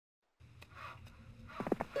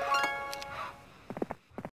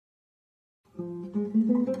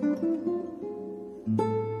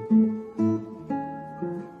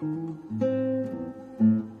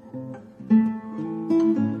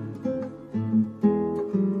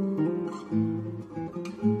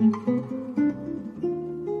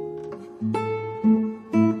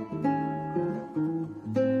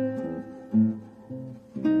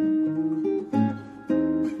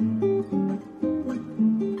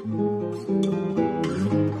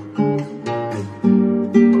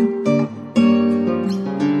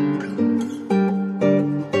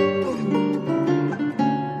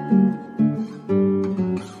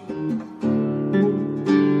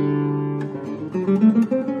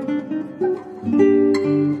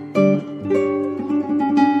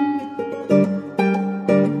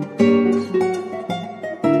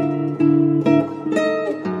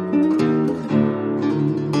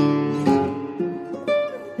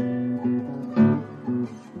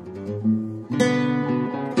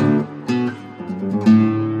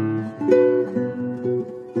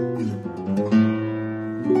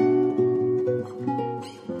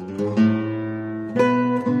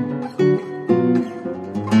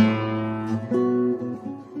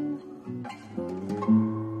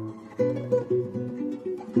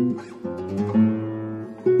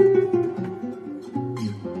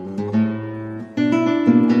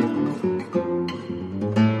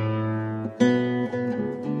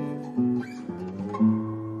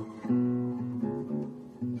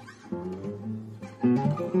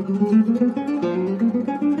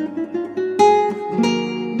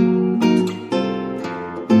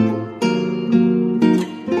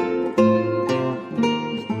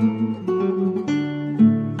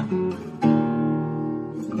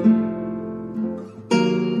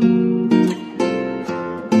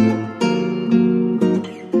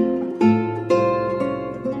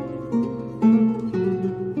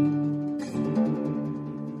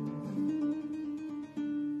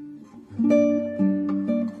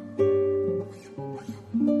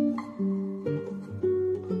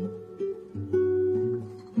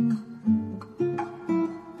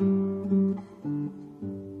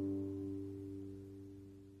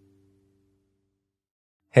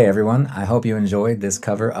Hey everyone, I hope you enjoyed this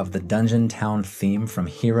cover of the Dungeon Town theme from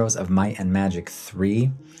Heroes of Might and Magic 3.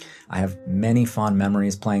 I have many fond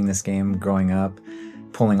memories playing this game growing up,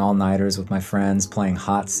 pulling all-nighters with my friends, playing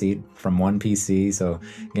Hot Seat from one PC, so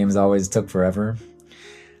games always took forever.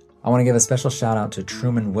 I want to give a special shout out to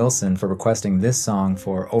Truman Wilson for requesting this song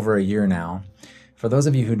for over a year now. For those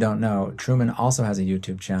of you who don't know, Truman also has a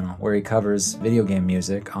YouTube channel where he covers video game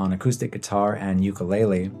music on acoustic guitar and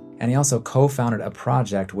ukulele, and he also co-founded a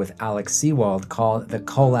project with Alex Seawald called the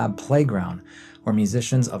Collab Playground, where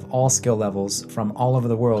musicians of all skill levels from all over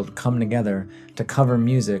the world come together to cover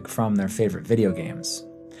music from their favorite video games.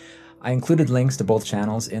 I included links to both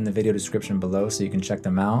channels in the video description below so you can check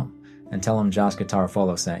them out, and tell them Joshua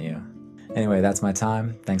Garofolo sent you. Anyway, that's my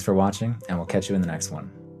time. Thanks for watching, and we'll catch you in the next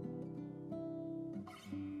one.